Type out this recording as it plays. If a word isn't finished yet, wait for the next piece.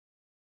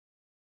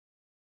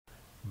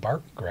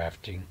Bark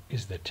grafting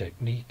is the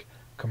technique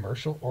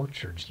commercial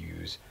orchards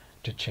use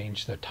to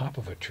change the top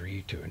of a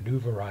tree to a new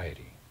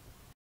variety.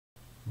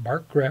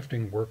 Bark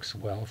grafting works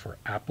well for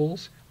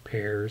apples,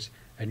 pears,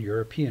 and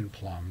European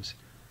plums,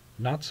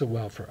 not so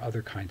well for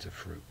other kinds of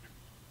fruit.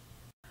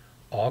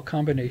 All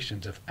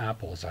combinations of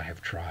apples I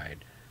have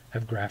tried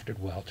have grafted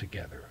well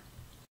together.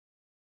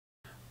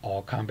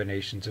 All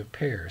combinations of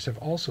pears have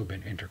also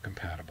been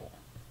intercompatible.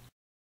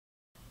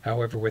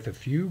 However, with a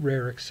few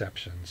rare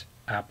exceptions,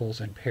 apples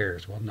and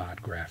pears will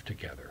not graft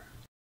together.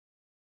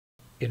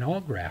 In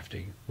all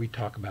grafting, we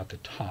talk about the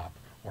top,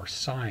 or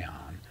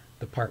scion,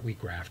 the part we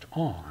graft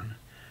on,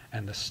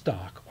 and the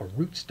stalk, or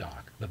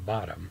rootstock, the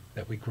bottom,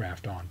 that we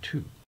graft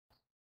onto.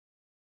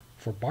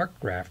 For bark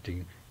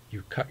grafting,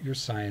 you cut your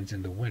scions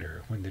in the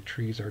winter when the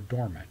trees are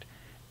dormant,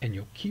 and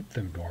you'll keep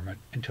them dormant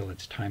until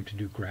it's time to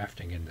do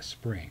grafting in the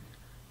spring.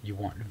 You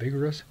want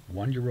vigorous,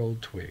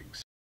 one-year-old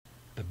twigs.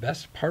 The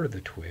best part of the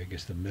twig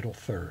is the middle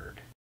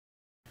third.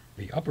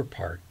 The upper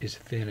part is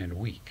thin and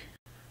weak.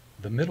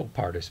 The middle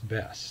part is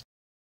best.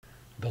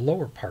 The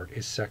lower part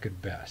is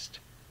second best.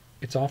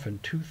 It's often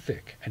too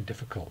thick and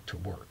difficult to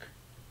work.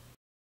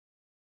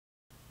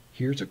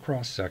 Here's a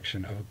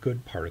cross-section of a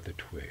good part of the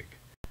twig.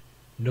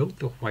 Note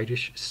the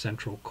whitish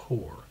central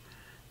core.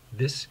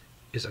 This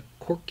is a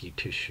corky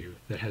tissue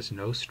that has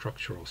no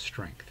structural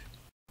strength.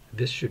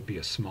 This should be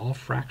a small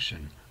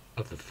fraction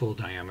of the full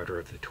diameter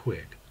of the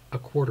twig, a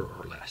quarter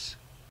or less.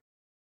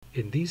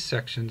 In these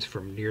sections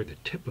from near the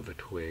tip of a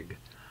twig,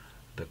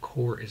 the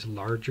core is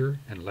larger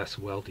and less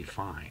well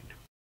defined.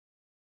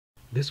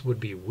 This would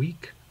be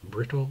weak,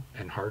 brittle,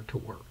 and hard to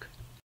work.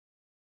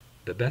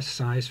 The best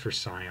size for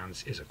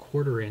scions is a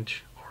 1/4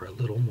 inch or a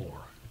little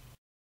more.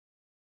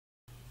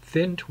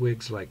 Thin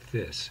twigs like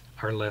this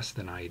are less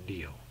than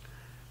ideal.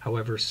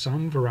 However,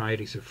 some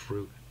varieties of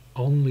fruit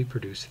only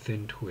produce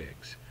thin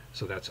twigs,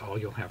 so that's all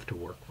you'll have to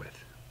work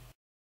with.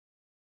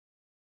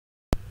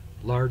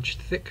 Large,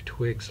 thick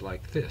twigs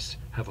like this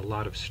have a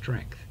lot of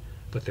strength,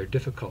 but they're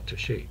difficult to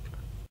shape.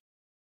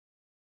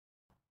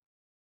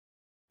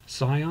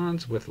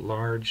 Scions with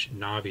large,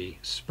 knobby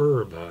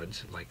spur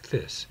buds like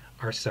this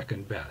are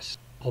second best,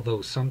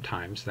 although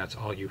sometimes that's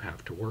all you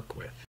have to work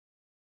with.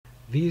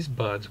 These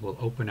buds will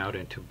open out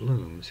into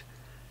blooms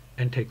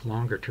and take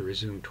longer to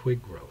resume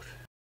twig growth.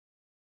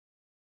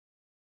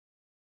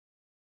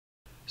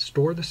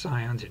 Store the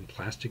scions in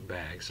plastic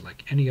bags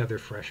like any other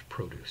fresh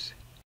produce.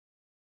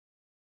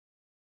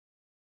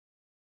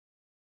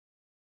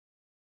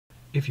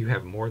 If you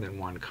have more than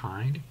one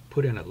kind,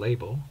 put in a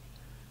label,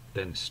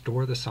 then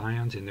store the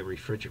scions in the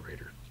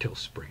refrigerator till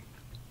spring.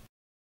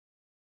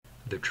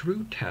 The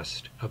true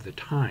test of the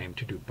time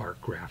to do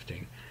bark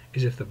grafting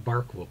is if the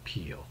bark will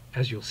peel,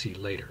 as you'll see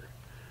later,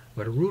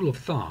 but a rule of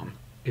thumb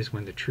is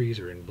when the trees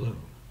are in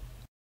bloom.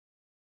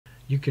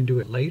 You can do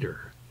it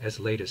later, as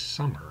late as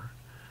summer,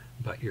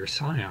 but your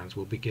scions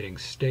will be getting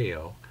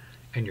stale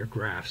and your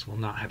grafts will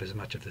not have as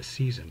much of the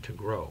season to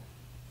grow.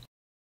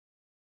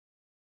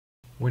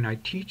 When I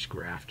teach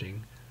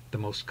grafting, the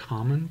most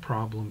common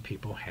problem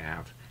people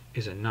have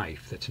is a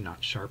knife that's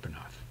not sharp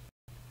enough.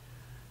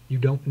 You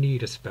don't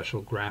need a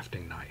special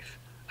grafting knife.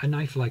 A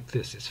knife like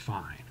this is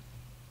fine.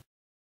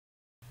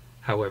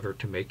 However,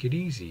 to make it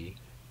easy,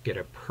 get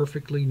a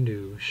perfectly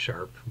new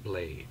sharp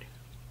blade.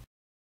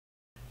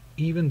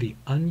 Even the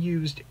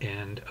unused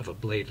end of a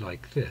blade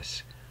like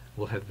this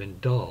will have been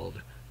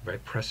dulled by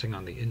pressing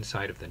on the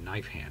inside of the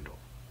knife handle.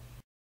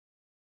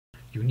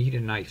 You need a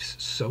knife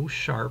so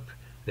sharp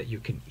that you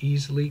can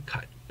easily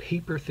cut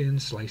paper-thin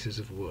slices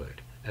of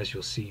wood, as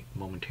you'll see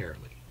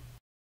momentarily.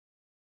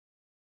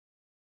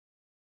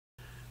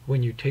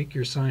 When you take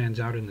your scions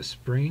out in the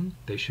spring,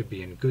 they should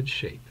be in good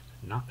shape,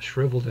 not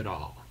shriveled at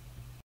all.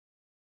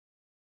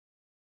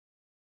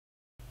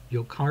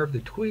 You'll carve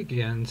the twig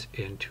ends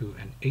into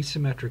an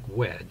asymmetric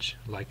wedge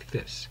like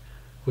this,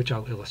 which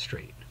I'll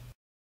illustrate.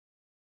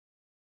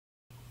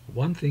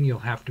 One thing you'll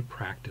have to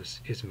practice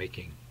is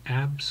making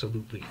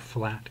absolutely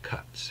flat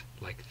cuts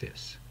like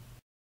this.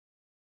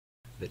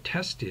 The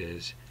test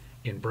is,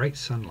 in bright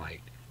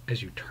sunlight,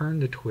 as you turn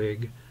the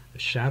twig, the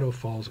shadow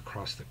falls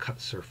across the cut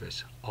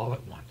surface all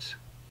at once.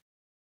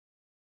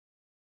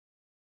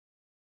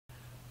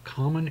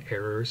 Common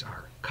errors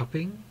are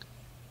cupping,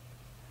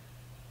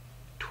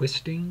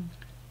 twisting,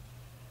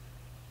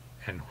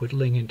 and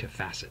whittling into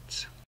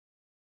facets.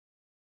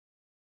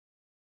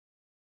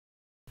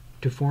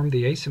 To form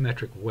the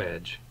asymmetric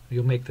wedge,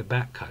 you'll make the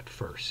back cut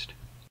first.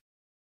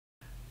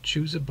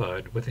 Choose a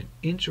bud with an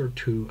inch or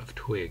two of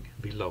twig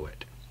below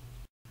it.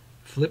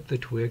 Flip the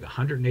twig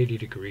 180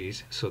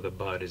 degrees so the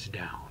bud is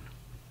down.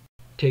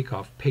 Take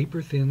off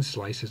paper-thin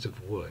slices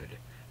of wood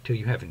till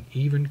you have an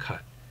even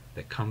cut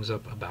that comes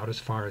up about as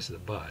far as the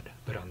bud,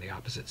 but on the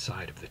opposite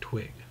side of the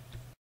twig.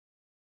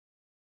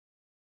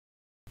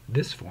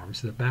 This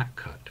forms the back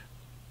cut.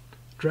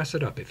 Dress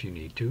it up if you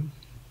need to.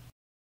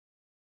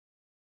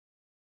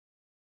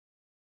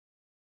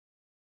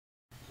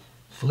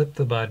 Flip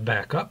the bud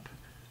back up,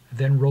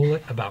 then roll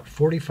it about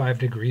 45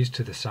 degrees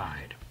to the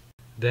side.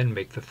 Then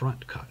make the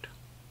front cut,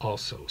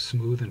 also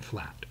smooth and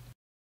flat.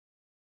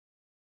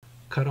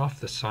 cut off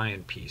the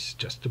scion piece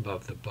just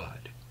above the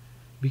bud.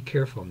 Be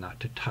careful not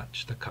to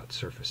touch the cut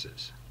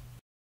surfaces.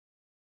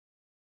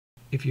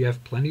 If you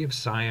have plenty of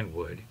scion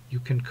wood, you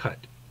can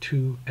cut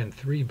 2 and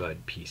 3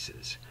 bud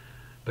pieces,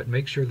 but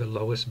make sure the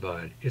lowest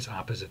bud is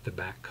opposite the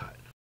back cut.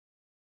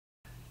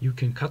 You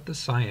can cut the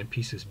scion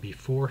pieces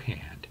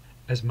beforehand,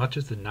 as much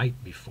as the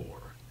night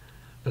before,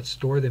 but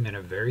store them in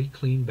a very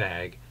clean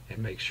bag and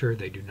make sure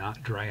they do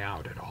not dry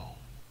out at all.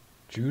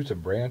 Choose a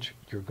branch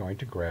you're going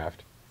to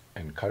graft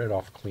and cut it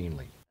off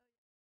cleanly.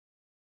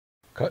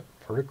 Cut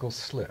vertical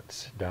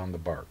slits down the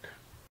bark.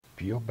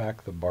 Peel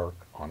back the bark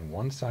on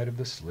one side of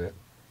the slit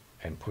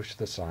and push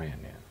the scion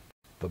in.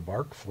 The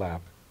bark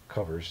flap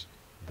covers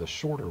the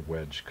shorter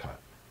wedge cut.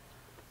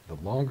 The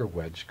longer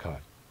wedge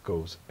cut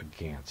goes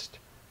against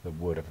the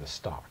wood of the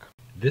stock.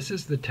 This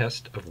is the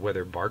test of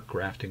whether bark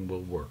grafting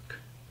will work.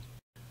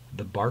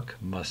 The bark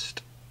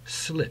must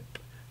slip,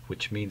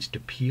 which means to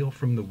peel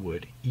from the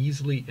wood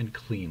easily and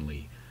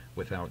cleanly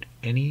without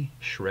any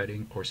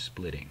shredding or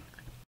splitting.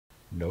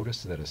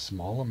 Notice that a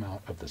small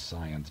amount of the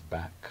scion's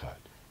back cut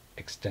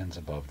extends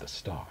above the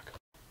stock.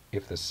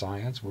 If the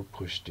scions were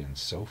pushed in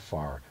so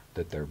far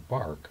that their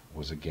bark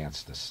was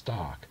against the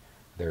stock,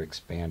 their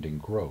expanding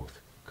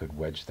growth could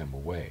wedge them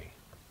away.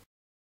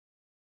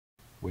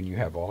 When you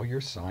have all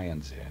your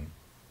scions in,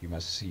 you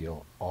must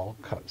seal all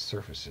cut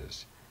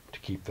surfaces to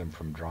keep them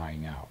from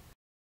drying out.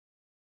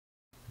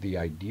 The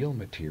ideal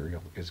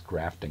material is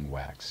grafting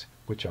wax,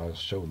 which I'll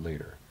show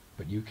later,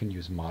 but you can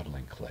use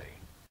modeling clay.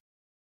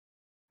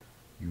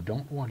 You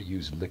don't want to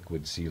use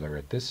liquid sealer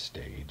at this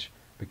stage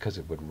because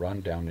it would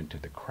run down into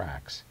the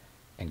cracks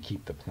and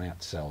keep the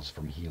plant cells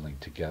from healing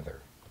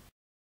together.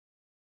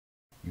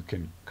 You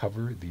can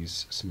cover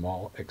these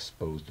small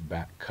exposed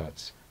back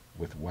cuts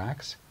with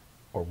wax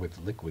or with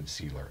liquid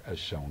sealer as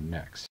shown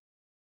next.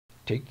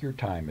 Take your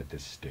time at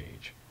this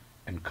stage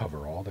and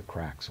cover all the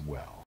cracks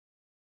well.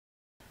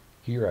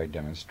 Here I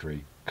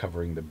demonstrate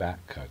covering the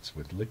back cuts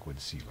with liquid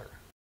sealer.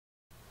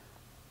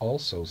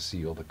 Also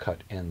seal the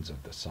cut ends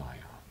of the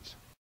scions.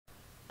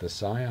 The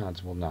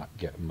scions will not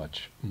get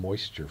much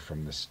moisture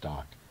from the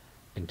stock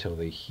until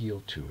they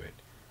heal to it,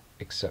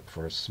 except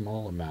for a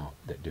small amount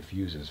that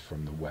diffuses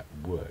from the wet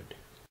wood.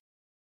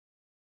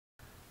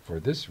 For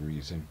this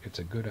reason, it's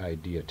a good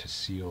idea to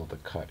seal the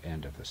cut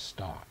end of the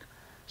stock,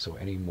 so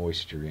any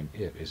moisture in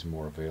it is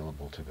more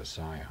available to the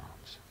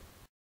scions.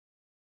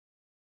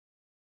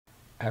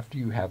 After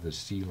you have the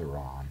sealer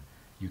on,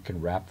 you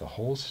can wrap the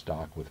whole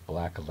stock with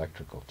black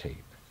electrical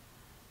tape.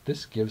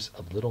 This gives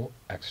a little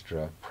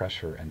extra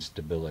pressure and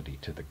stability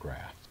to the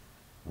graft.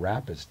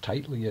 Wrap as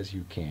tightly as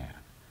you can.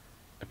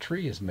 A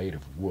tree is made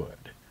of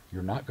wood.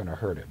 You're not going to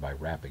hurt it by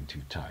wrapping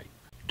too tight.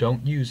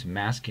 Don't use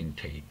masking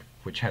tape,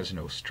 which has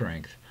no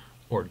strength,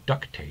 or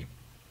duct tape,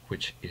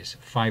 which is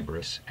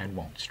fibrous and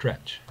won't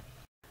stretch.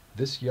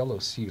 This yellow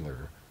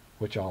sealer,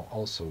 which I'll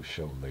also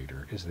show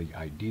later, is the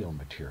ideal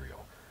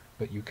material,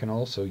 but you can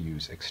also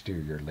use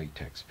exterior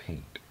latex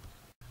paint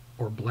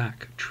or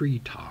black tree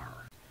tar.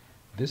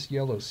 This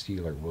yellow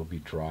sealer will be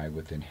dry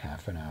within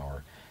half an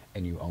hour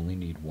and you only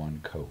need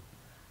 1 coat.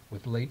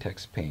 With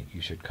latex paint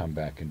you should come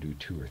back and do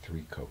 2 or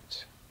 3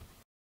 coats.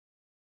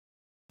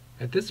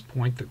 At this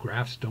point the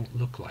grafts don't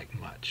look like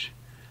much.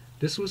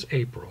 This was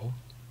April,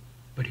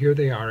 but here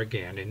they are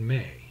again in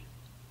May.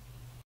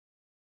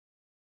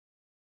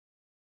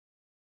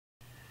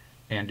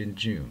 And in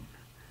June.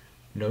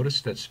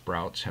 Notice that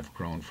sprouts have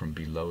grown from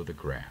below the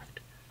graft.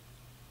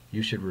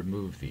 You should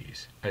remove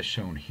these, as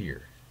shown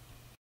here.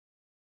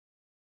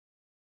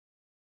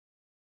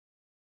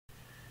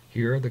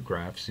 Here are the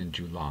grafts in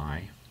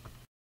July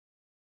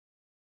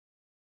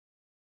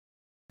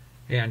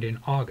and in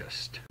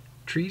August.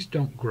 Trees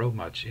don't grow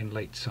much in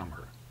late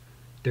summer.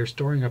 They're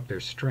storing up their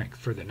strength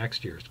for the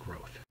next year's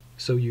growth,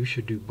 so you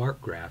should do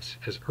bark grafts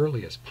as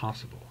early as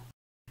possible.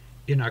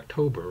 In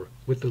October,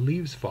 with the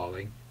leaves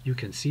falling, you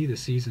can see the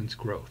season's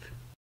growth.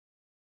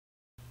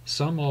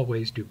 Some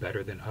always do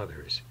better than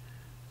others.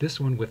 This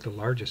one with the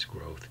largest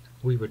growth,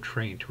 we would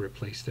train to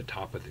replace the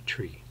top of the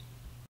tree.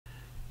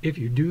 If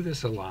you do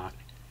this a lot,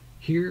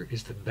 here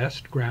is the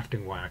best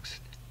grafting wax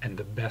and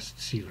the best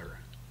sealer.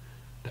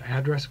 The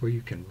address where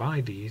you can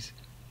buy these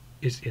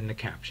is in the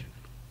caption.